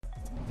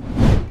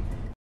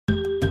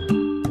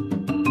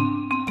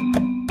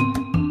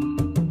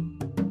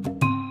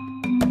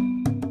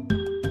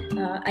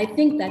I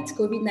think that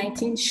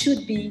COVID-19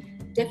 should be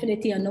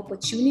definitely an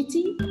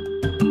opportunity.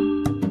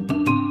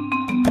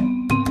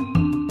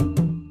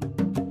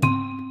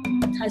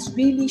 It has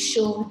really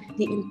shown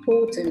the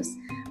importance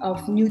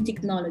of new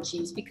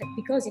technologies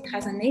because it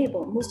has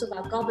enabled most of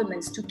our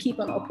governments to keep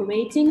on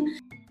operating.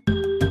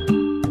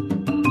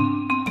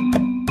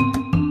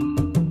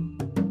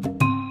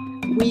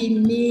 We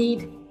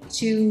need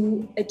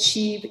to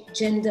achieve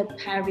gender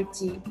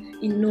parity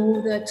in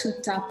order to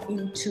tap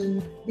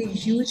into the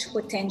huge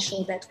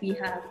potential that we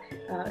have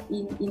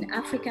in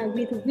Africa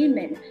with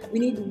women. We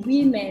need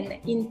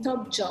women in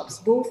top jobs,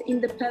 both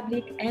in the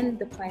public and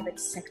the private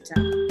sector.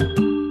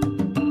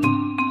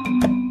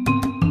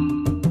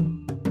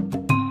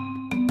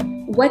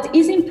 What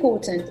is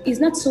important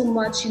is not so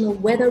much,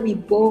 whether we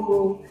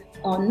borrow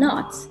or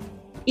not.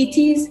 It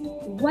is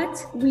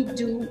what we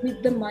do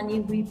with the money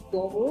we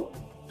borrow,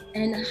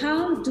 and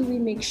how do we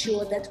make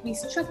sure that we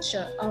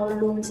structure our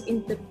loans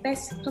in the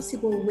best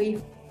possible way.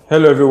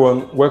 Hello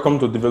everyone, welcome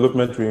to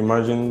Development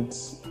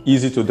Reimagined's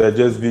easy to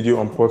digest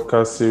video and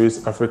podcast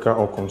series Africa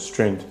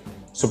Unconstrained,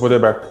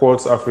 supported by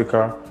Quartz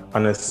Africa,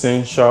 an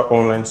essential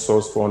online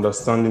source for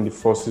understanding the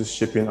forces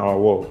shaping our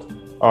world.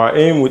 Our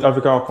aim with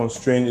Africa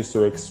Unconstrained is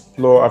to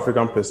explore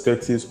African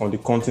perspectives on the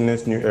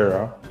continent's new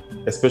era,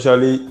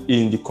 especially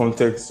in the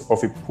context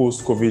of a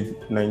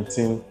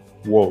post-COVID-19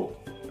 world.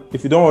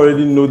 If you don't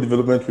already know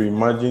Development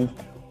Reimagined,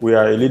 we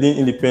are a leading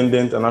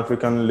independent and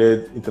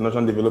African-led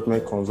international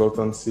development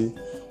consultancy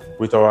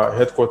with our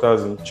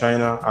headquarters in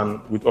China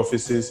and with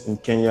offices in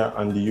Kenya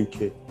and the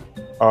UK.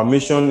 Our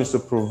mission is to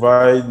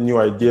provide new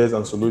ideas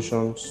and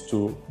solutions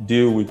to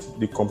deal with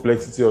the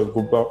complexity of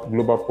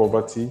global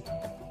poverty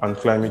and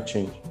climate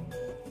change.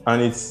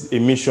 And it's a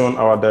mission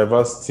our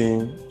diverse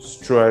team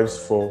strives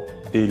for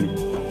daily.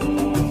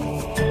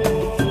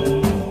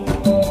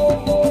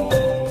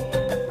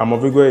 I'm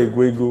Ovigwe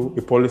Egwegu,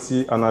 a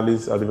policy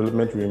analyst at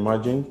Development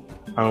Reimagined.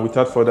 And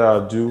without further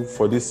ado,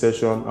 for this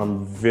session,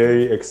 I'm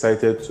very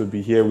excited to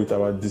be here with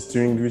our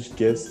distinguished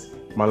guest,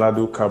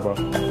 Malado Kaba,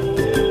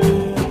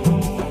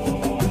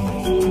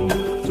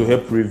 to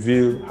help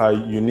reveal her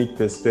unique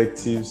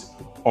perspectives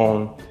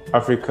on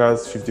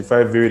Africa's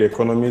 55 varied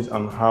economies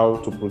and how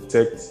to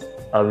protect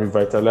and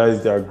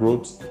revitalize their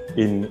growth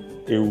in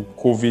a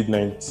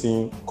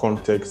COVID-19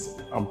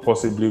 context and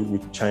possibly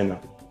with China.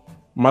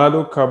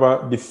 Malado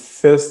Kaba, the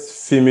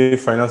first female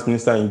finance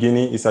minister in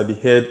Guinea, is at the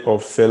head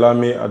of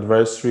Felame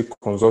Advisory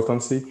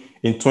Consultancy.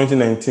 In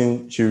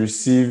 2019, she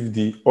received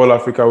the All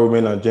Africa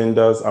Women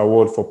Agendas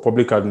Award for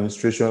Public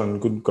Administration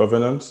and Good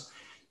Governance.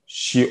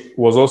 She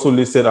was also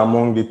listed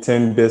among the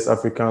 10 best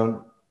African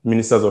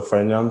ministers of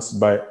finance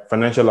by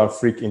Financial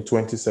Afrique in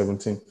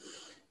 2017.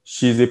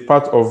 She is a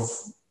part of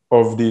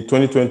the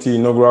 2020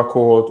 inaugural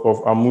cohort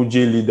of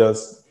Amuje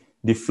Leaders,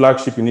 the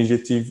flagship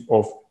initiative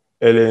of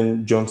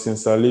Ellen Johnson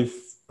Sirleaf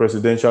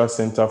Presidential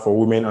Center for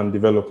Women and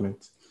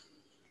Development.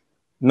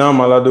 Now,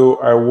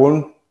 Malado, I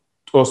want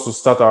us to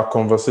start our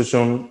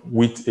conversation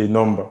with a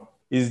number.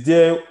 If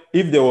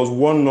there was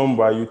one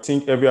number you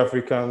think every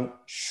African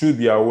should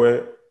be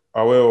aware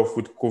of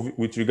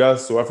with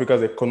regards to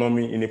Africa's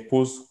economy in a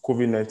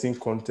post-COVID-19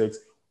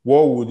 context,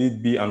 what would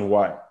it be and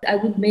why? I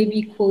would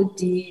maybe quote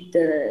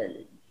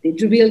the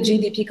real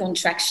GDP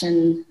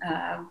contraction,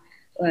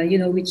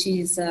 which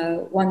is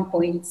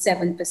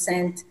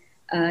 1.7%,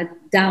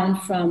 down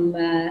from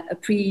a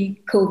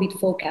pre-COVID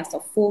forecast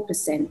of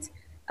 4%,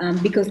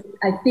 because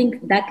I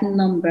think that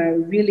number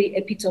really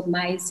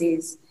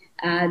epitomizes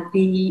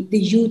the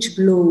huge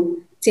blow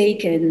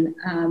taken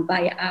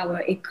by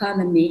our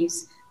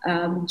economies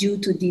due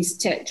to this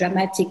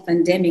dramatic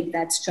pandemic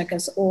that struck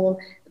us all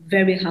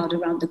very hard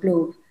around the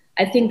globe.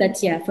 I think that,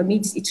 for me,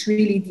 it's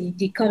really the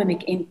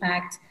economic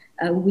impact,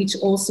 which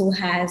also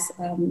has,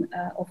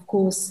 of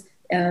course,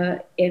 a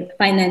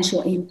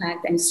financial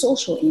impact and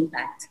social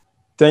impact.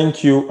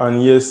 Thank you.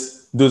 And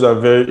yes, those are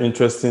very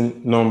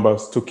interesting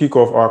numbers to kick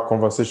off our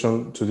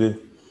conversation today.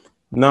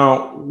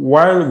 Now,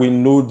 while we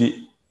know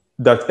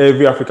that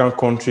every African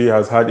country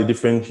has had a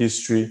different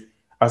history,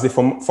 as a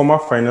former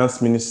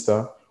finance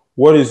minister,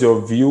 what is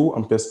your view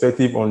and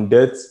perspective on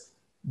debt,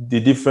 the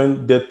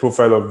different debt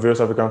profile of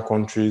various African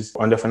countries,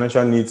 and their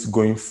financial needs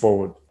going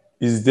forward?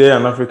 Is there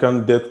an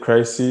African debt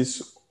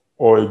crisis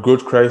or a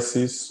growth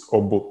crisis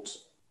or both?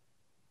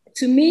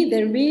 To me,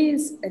 there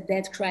is a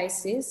debt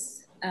crisis.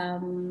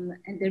 And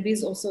there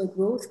is also a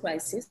growth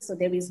crisis, so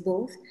there is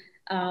both.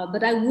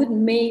 But I would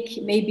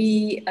make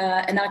maybe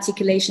an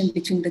articulation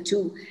between the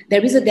two.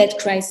 There is a debt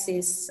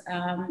crisis.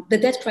 The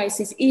debt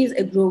crisis is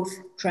a growth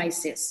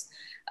crisis.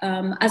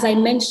 As I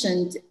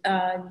mentioned,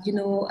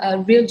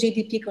 real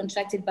GDP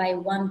contracted by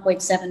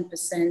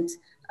 1.7%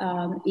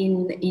 on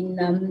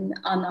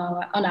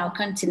our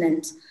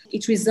continent.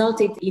 It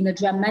resulted in a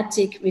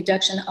dramatic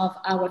reduction of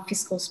our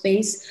fiscal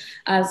space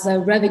as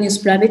revenues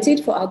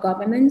plummeted for our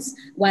governments,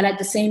 while at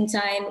the same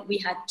time we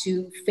had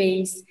to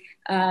face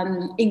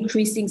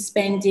increasing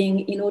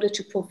spending in order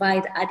to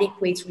provide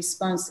adequate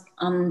response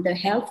on the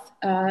health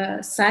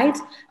side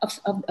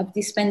of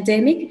this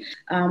pandemic.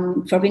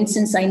 For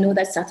instance, I know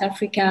that South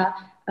Africa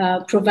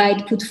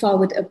put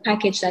forward a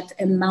package that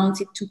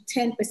amounted to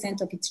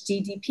 10% of its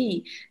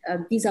GDP.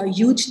 These are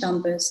huge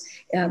numbers.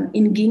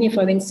 In Guinea,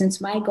 for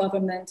instance, my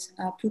government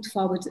put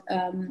forward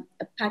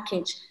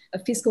a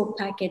fiscal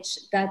package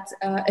that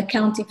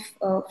accounted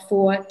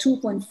for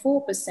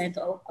 2.4%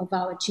 of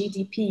our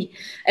GDP.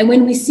 And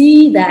when we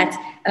see that,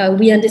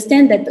 we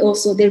understand that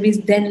also there is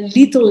then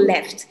little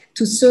left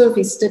to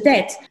service the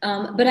debt.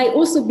 But I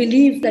also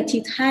believe that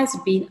it has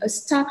been a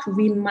stark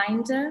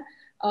reminder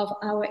of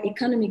our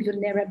economic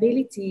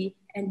vulnerability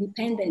and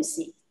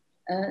dependency.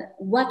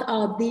 What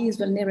are these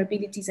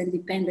vulnerabilities and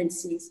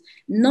dependencies?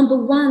 Number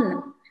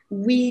one,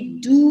 we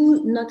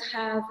do not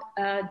have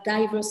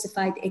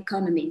diversified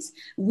economies.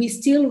 We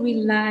still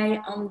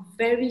rely on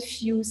very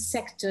few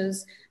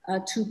sectors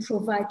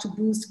to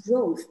boost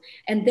growth.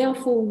 And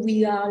therefore,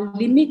 we are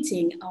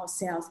limiting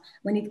ourselves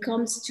when it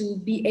comes to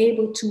be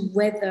able to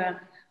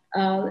weather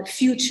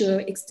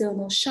future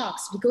external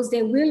shocks, because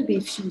there will be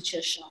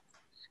future shocks.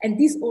 And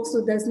this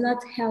also does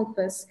not help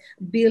us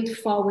build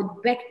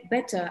forward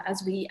better,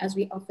 as we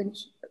often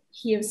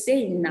hear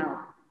saying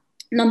now.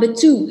 Number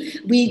two,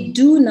 we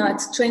do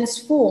not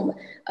transform,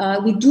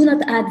 we do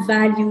not add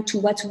value to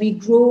what we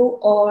grow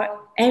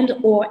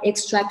or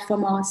extract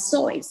from our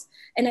soils.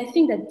 And I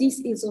think that this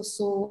is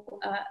also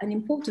an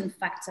important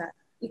factor.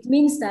 It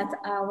means that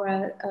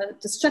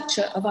the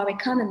structure of our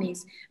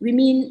economies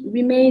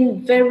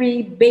remain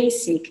very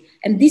basic.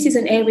 And this is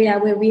an area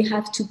where we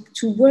have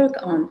to work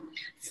on.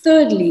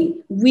 Thirdly,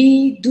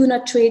 we do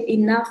not trade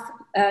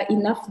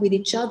enough with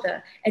each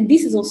other. And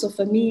this is also,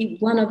 for me,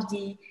 one of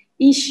the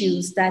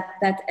issues that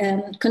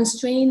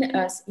constrain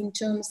us in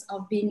terms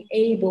of being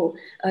able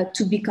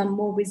to become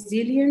more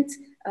resilient,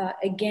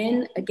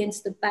 again,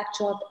 against the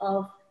backdrop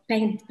of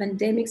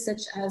pandemics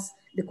such as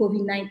the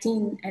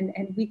COVID-19,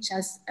 and which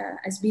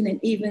has been an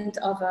event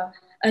of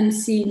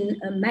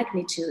unseen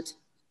magnitude.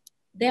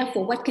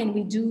 Therefore, what can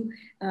we do?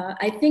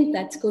 I think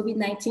that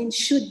COVID-19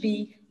 should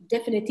be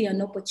definitely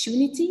an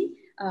opportunity,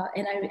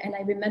 and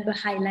I remember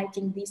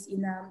highlighting this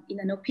in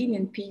an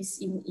opinion piece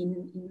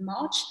in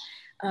March.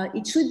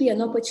 It should be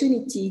an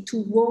opportunity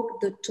to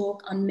walk the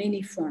talk on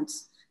many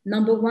fronts.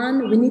 Number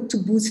one, we need to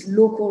boost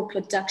local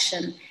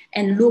production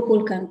and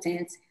local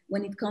content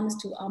when it comes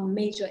to our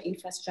major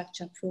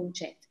infrastructure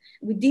project.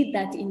 We did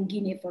that in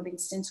Guinea, for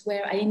instance,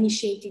 where I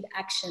initiated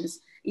actions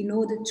in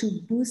order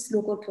to boost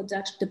local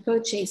production, the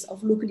purchase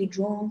of locally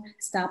grown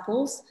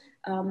staples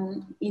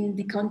in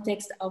the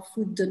context of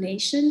food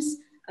donations.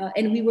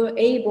 And we were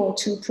able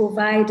to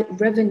provide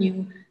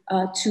revenue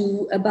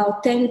to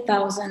about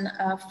 10,000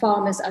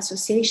 farmers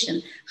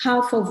associations,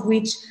 half of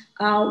which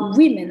are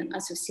women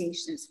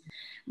associations.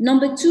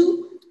 Number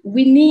two,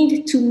 we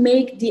need to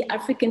make the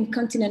African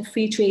continent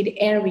free trade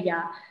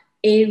area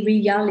a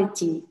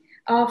reality.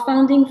 Our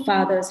founding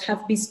fathers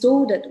have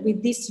bestowed us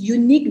with this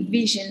unique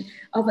vision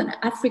of an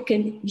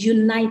African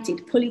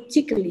united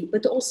politically,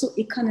 but also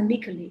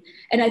economically.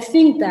 And I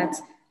think that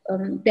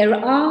there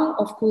are,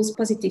 of course,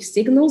 positive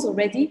signals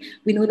already.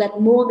 We know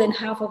that more than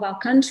half of our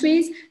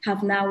countries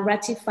have now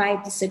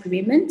ratified this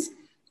agreement.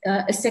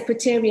 A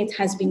secretariat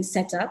has been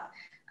set up.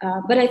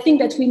 But I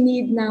think that we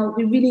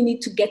really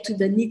need to get to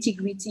the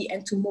nitty-gritty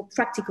and to more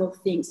practical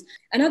things.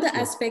 Another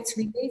aspect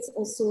relates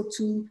also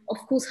to, of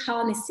course,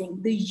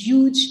 harnessing the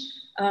huge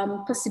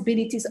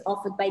possibilities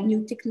offered by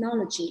new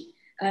technology.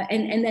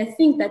 And I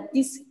think that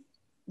this,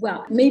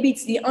 well, maybe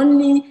it's the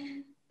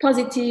only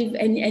positive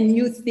and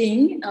new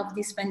thing of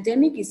this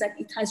pandemic, is that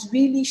it has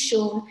really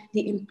shown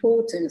the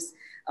importance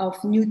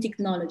of new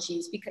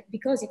technologies,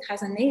 because it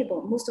has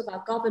enabled most of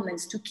our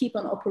governments to keep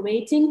on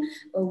operating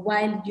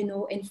while,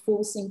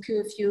 enforcing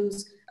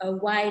curfews,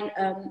 while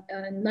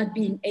not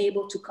being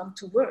able to come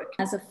to work.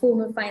 As a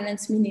former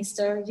finance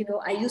minister,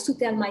 I used to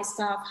tell my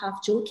staff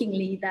half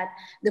jokingly that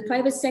the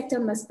private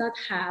sector must not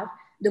have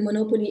the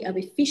monopoly of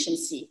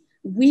efficiency.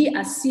 We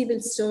as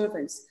civil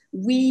servants,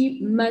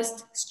 we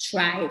must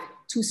strive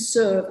to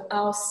serve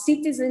our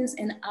citizens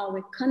and our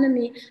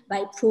economy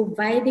by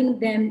providing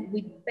them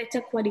with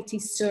better quality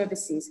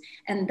services.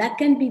 And that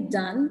can be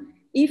done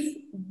if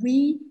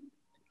we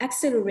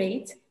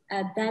accelerate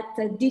that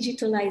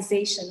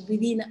digitalization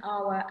within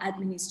our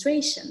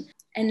administration.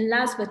 And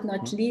last but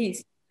not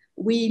least,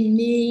 we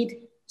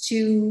need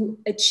to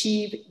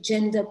achieve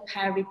gender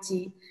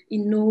parity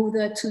in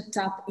order to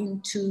tap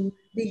into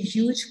the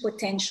huge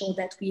potential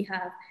that we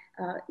have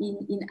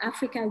in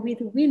Africa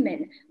with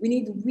women. We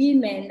need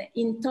women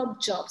in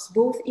top jobs,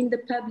 both in the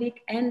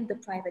public and the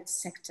private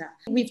sector.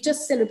 We've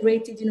just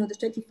celebrated, the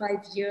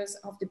 25 years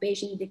of the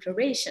Beijing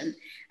Declaration.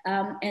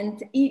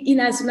 And in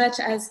as much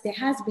as there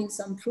has been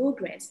some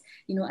progress,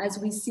 as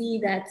we see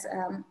that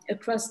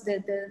across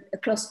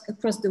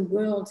the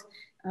world,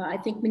 I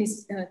think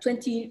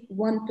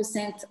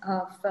 21%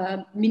 of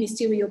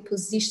ministerial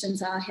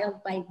positions are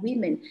held by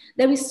women.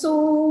 There is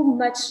so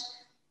much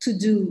to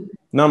do.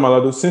 Now,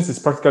 Malado, since it's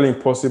practically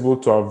impossible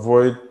to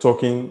avoid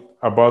talking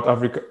about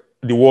Africa,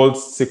 the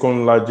world's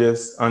second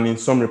largest, and in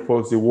some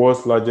reports, the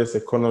world's largest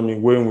economy,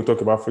 when we talk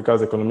about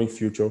Africa's economic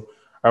future,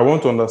 I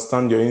want to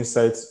understand your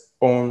insights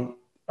on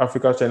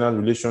Africa-China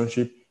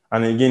relationship,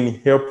 and again,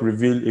 help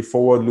reveal a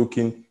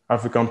forward-looking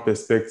African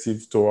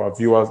perspective to our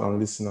viewers and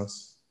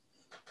listeners.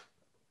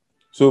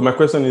 So my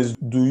question is,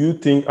 do you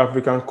think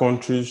African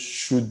countries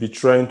should be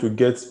trying to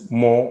get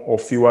more or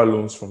fewer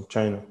loans from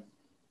China?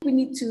 We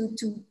need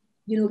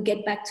to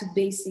get back to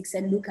basics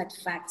and look at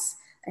facts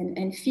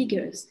and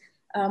figures.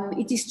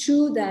 It is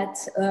true that,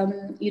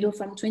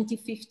 from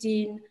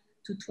 2015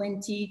 to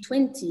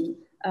 2020,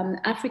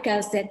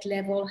 Africa's debt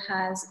level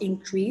has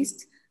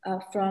increased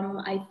from,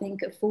 I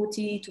think,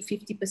 40 to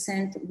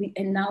 50%.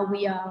 And now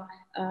we are,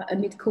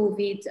 amid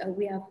COVID,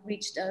 we have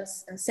reached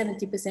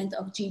 70%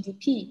 of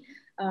GDP.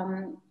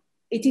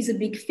 It is a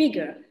big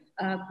figure,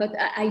 but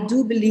I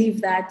do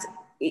believe that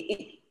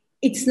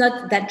it's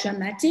not that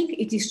dramatic.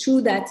 It is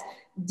true that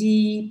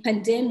the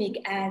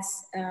pandemic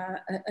adds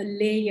a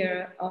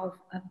layer of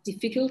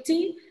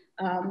difficulty,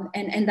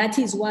 and that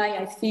is why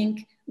I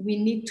think we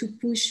need to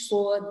push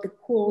for the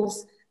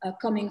calls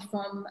coming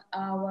from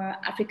our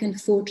African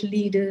thought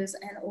leaders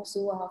and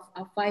also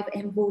our 5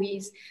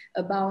 envoys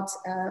about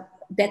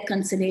debt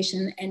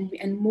cancellation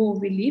and more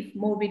relief.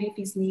 More relief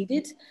is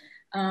needed.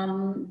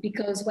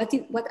 Because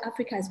what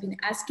Africa has been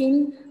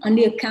asking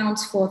only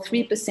accounts for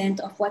 3%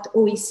 of what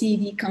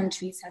OECD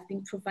countries have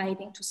been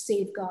providing to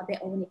safeguard their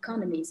own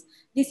economies.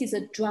 This is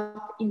a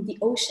drop in the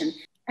ocean.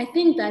 I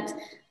think that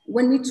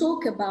when we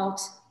talk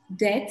about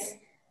debt,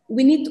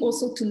 we need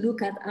also to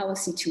look at our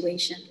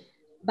situation.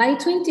 By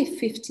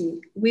 2050,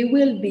 we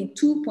will be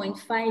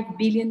 2.5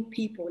 billion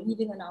people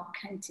living on our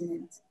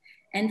continent.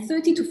 And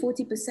 30 to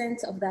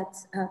 40% of that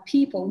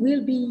people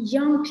will be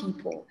young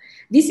people.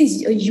 This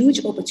is a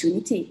huge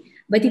opportunity,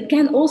 but it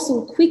can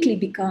also quickly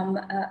become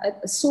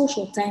a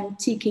social time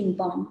ticking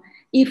bomb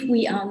if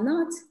we are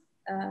not,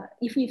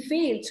 if we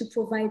fail to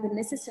provide the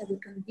necessary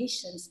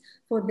conditions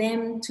for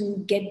them to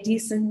get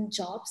decent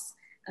jobs,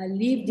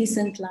 live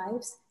decent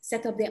lives,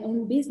 set up their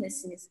own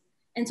businesses.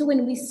 And so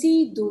when we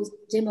see those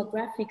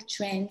demographic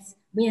trends,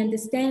 we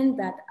understand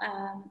that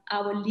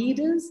our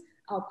leaders,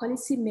 our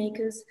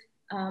policymakers,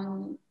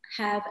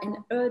 have an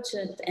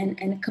urgent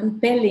and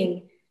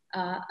compelling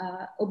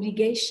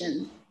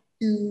obligation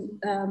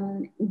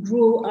to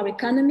grow our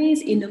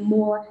economies in a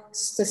more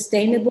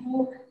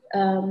sustainable,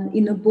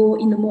 in a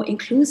more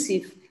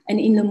inclusive, and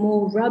in a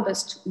more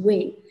robust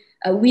way.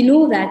 We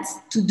know that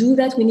to do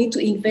that, we need to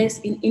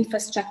invest in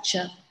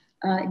infrastructure.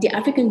 The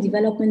African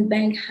Development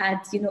Bank had,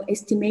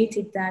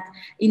 estimated that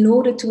in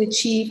order to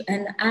achieve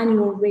an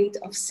annual rate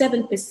of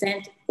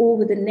 7%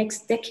 over the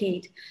next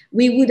decade,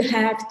 we would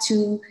have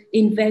to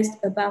invest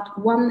about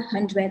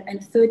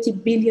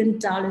 $130 billion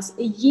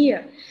a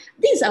year.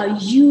 These are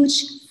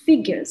huge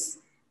figures,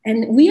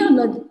 and we are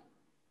not,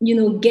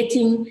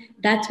 getting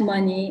that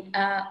money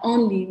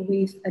only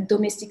with a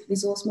domestic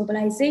resource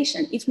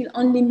mobilization. It will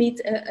only meet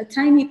a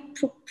tiny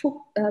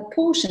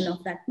portion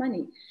of that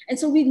money. And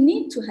so we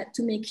need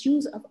to make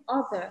use of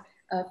other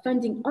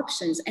funding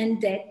options, and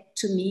debt,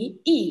 to me,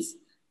 is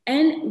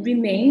and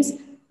remains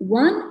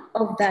one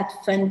of that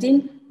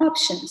funding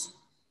options.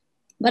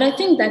 But I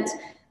think that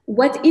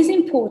what is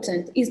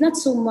important is not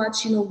so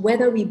much,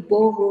 whether we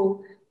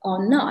borrow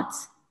or not.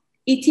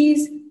 It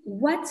is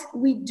what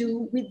we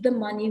do with the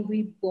money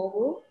we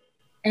borrow,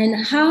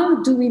 and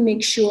how do we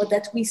make sure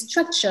that we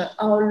structure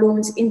our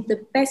loans in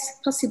the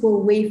best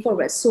possible way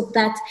for us so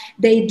that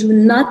they do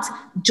not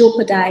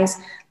jeopardize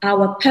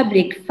our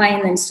public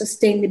finance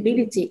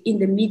sustainability in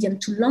the medium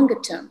to longer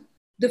term.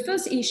 The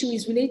first issue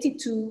is related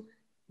to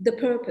the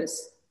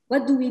purpose.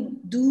 What do we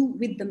do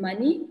with the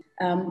money?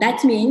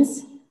 That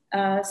means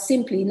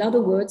simply, in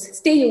other words,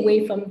 stay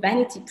away from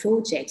vanity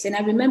projects. And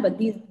I remember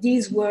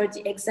these were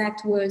the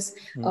exact words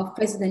of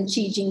President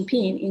Xi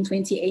Jinping in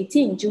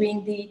 2018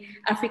 during the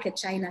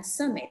Africa-China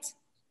summit.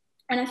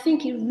 And I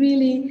think it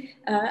really,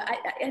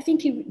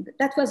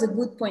 that was a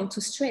good point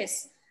to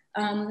stress,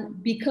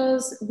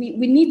 because we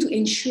need to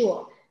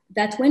ensure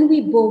that when we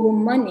borrow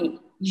money,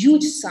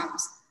 huge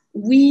sums,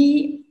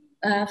 we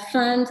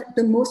fund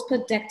the most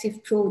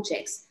productive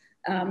projects.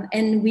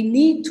 And we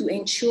need to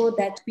ensure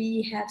that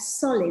we have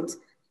solid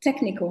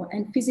technical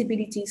and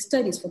feasibility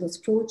studies for those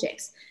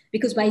projects,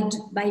 because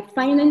by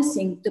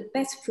financing the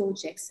best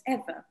projects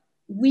ever,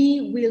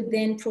 we will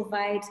then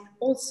provide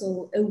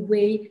also a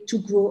way to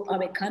grow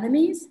our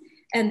economies,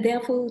 and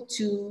therefore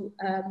to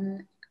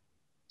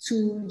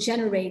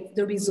generate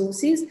the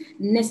resources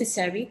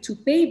necessary to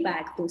pay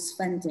back those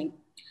funding.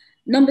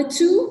 Number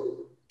two,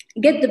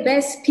 get the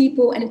best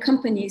people and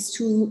companies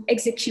to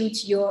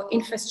execute your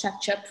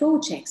infrastructure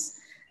projects.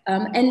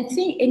 And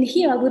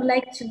here I would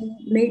like to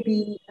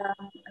maybe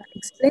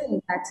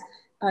explain that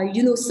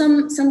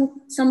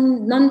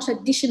some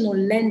non-traditional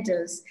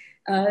lenders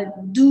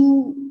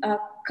do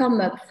come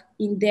up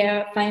in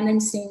their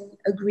financing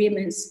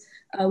agreements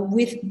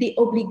with the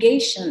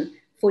obligation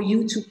for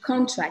you to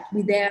contract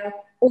with their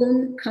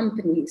own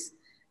companies.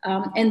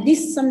 And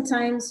this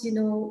sometimes,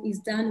 is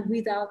done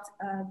without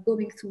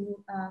going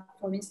through,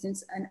 for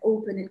instance, an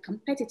open and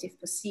competitive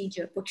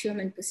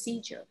procurement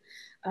procedure.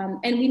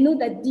 And we know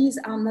that these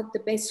are not the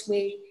best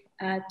way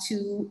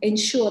to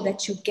ensure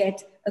that you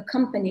get a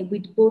company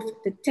with both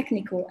the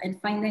technical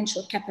and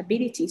financial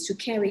capabilities to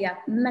carry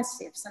out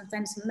massive,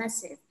 sometimes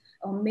massive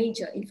or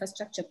major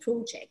infrastructure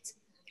projects.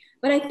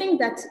 But I think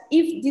that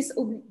if this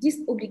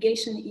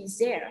obligation is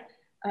there,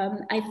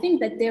 I think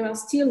that there are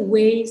still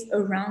ways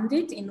around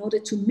it in order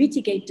to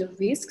mitigate the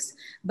risks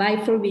by,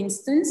 for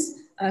instance,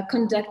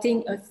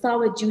 conducting a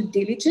thorough due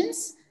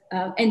diligence.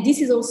 And this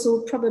is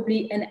also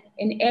probably an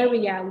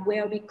area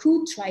where we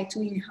could try to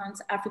enhance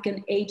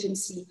African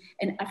agency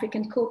and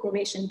African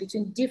cooperation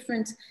between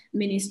different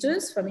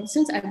ministers. For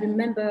instance, I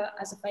remember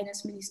as a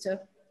finance minister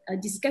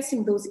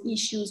discussing those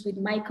issues with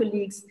my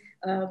colleagues,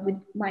 with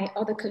my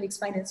other colleagues,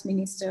 finance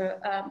minister,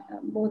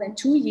 more than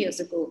 2 years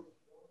ago.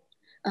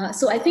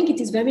 So I think it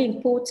is very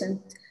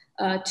important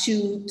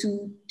to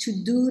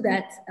do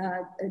that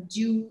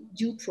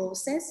due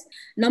process.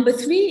 Number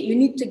 3, you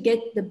need to get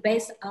the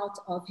best out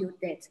of your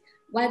debt.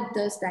 What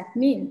does that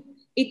mean?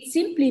 It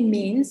simply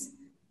means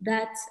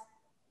that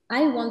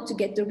I want to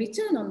get the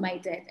return on my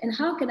debt. And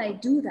how can I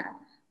do that?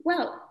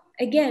 Well,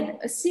 again,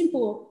 a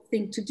simple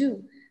thing to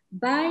do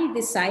by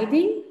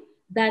deciding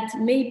that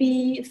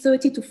maybe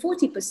 30 to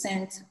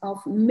 40%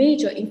 of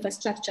major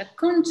infrastructure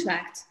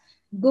contracts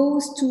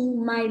goes to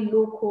my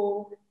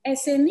local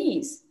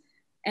SMEs.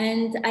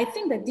 And I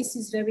think that this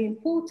is very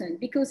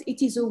important because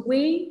it is a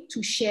way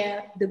to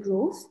share the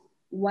growth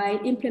while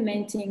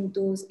implementing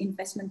those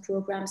investment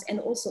programs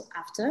and also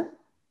after.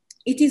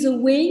 It is a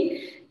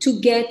way to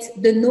get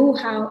the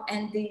know-how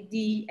and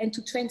and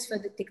to transfer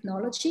the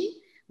technology,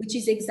 which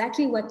is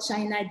exactly what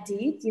China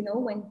did, you know,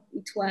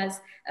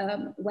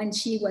 when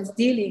she was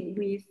dealing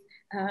with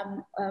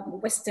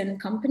Western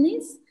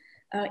companies.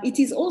 It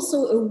is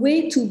also a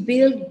way to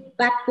build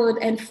backward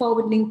and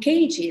forward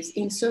linkages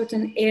in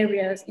certain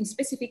areas, in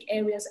specific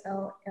areas,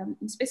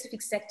 in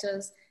specific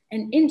sectors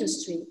and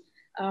industry.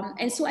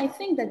 And so I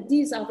think that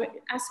these are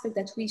aspects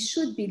that we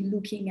should be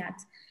looking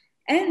at.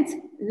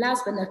 And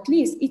last but not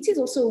least, it is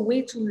also a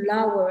way to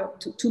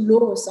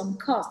lower some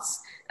costs.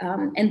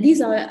 And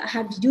these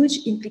have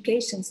huge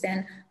implications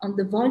then on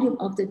the volume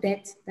of the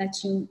debt that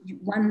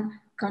one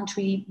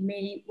country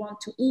may want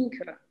to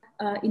incur.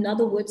 In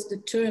other words, the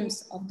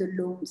terms of the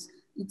loans.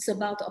 It's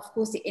about, of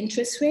course, the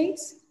interest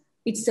rates.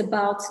 It's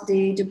about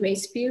the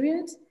grace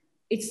period.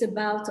 It's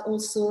about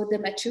also the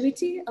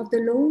maturity of the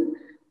loan.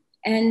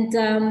 And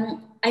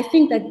I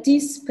think that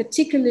this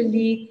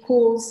particularly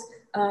calls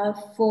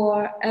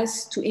for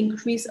us to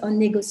increase our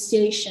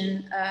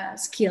negotiation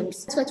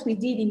skills. That's what we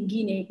did in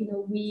Guinea. You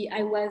know,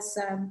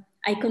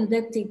 I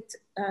conducted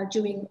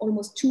during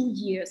almost 2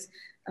 years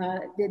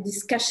the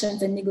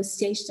discussions and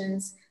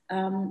negotiations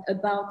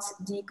about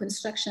the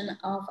construction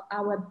of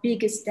our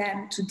biggest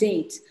dam to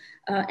date.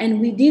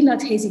 And we did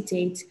not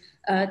hesitate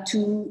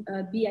to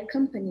be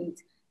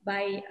accompanied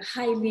by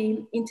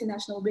highly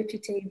international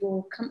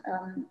reputable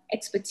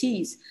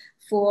expertise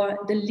for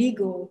the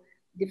legal,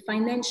 the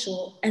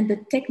financial, and the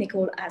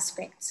technical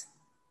aspects.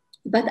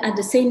 But at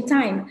the same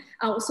time,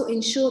 I also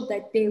ensured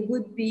that there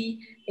would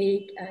be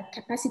a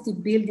capacity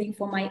building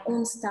for my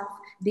own staff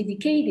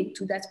dedicated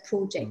to that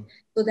project,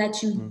 so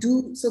that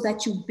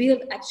you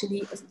build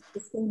actually a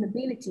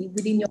sustainability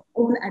within your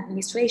own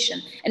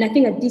administration. And I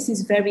think that this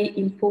is very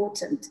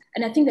important.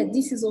 And I think that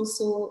this is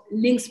also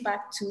links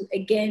back to,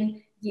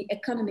 again, the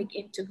economic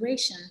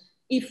integration.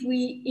 If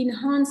we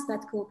enhance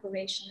that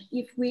cooperation,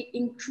 if we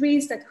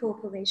increase that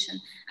cooperation,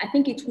 I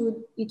think it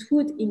would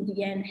in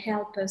the end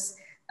help us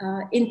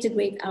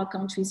integrate our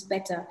countries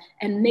better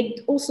and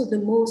make also the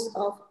most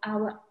of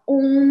our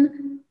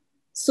own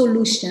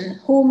solution,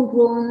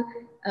 homegrown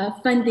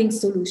funding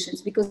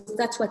solutions, because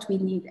that's what we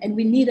need. And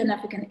we need an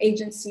African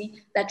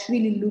agency that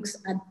really looks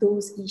at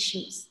those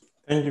issues.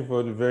 Thank you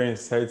for the very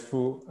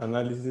insightful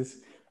analysis,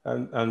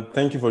 and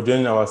thank you for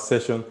joining our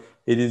session.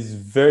 It is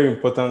very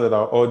important that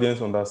our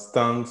audience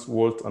understands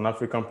what an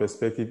African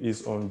perspective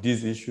is on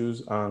these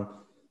issues. And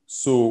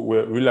so we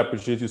really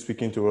appreciate you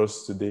speaking to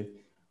us today.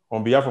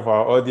 On behalf of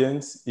our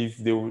audience, if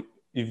they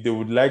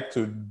would like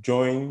to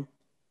join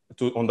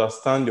to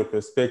understand your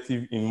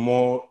perspective in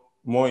more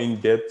in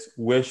depth,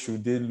 where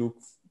should they look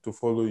to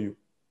follow you?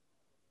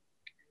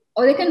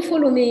 Or they can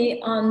follow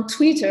me on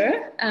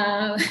Twitter.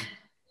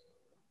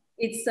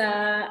 It's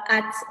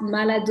at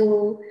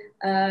Malado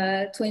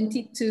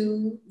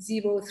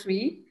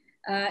 2203,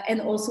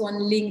 and also on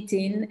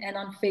LinkedIn and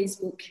on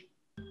Facebook.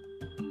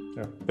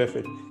 Yeah,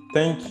 perfect.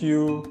 Thank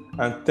you,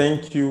 and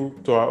thank you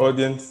to our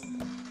audience.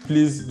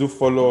 Please do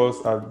follow us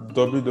at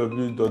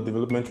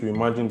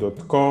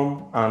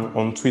www.developmentreimagine.com and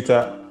on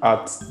Twitter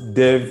at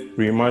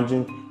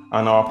DevReimagine,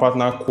 and our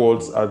partner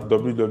quotes at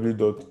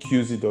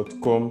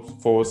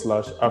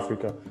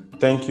www.qz.com/Africa.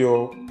 Thank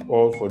you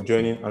all for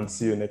joining, and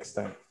see you next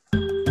time.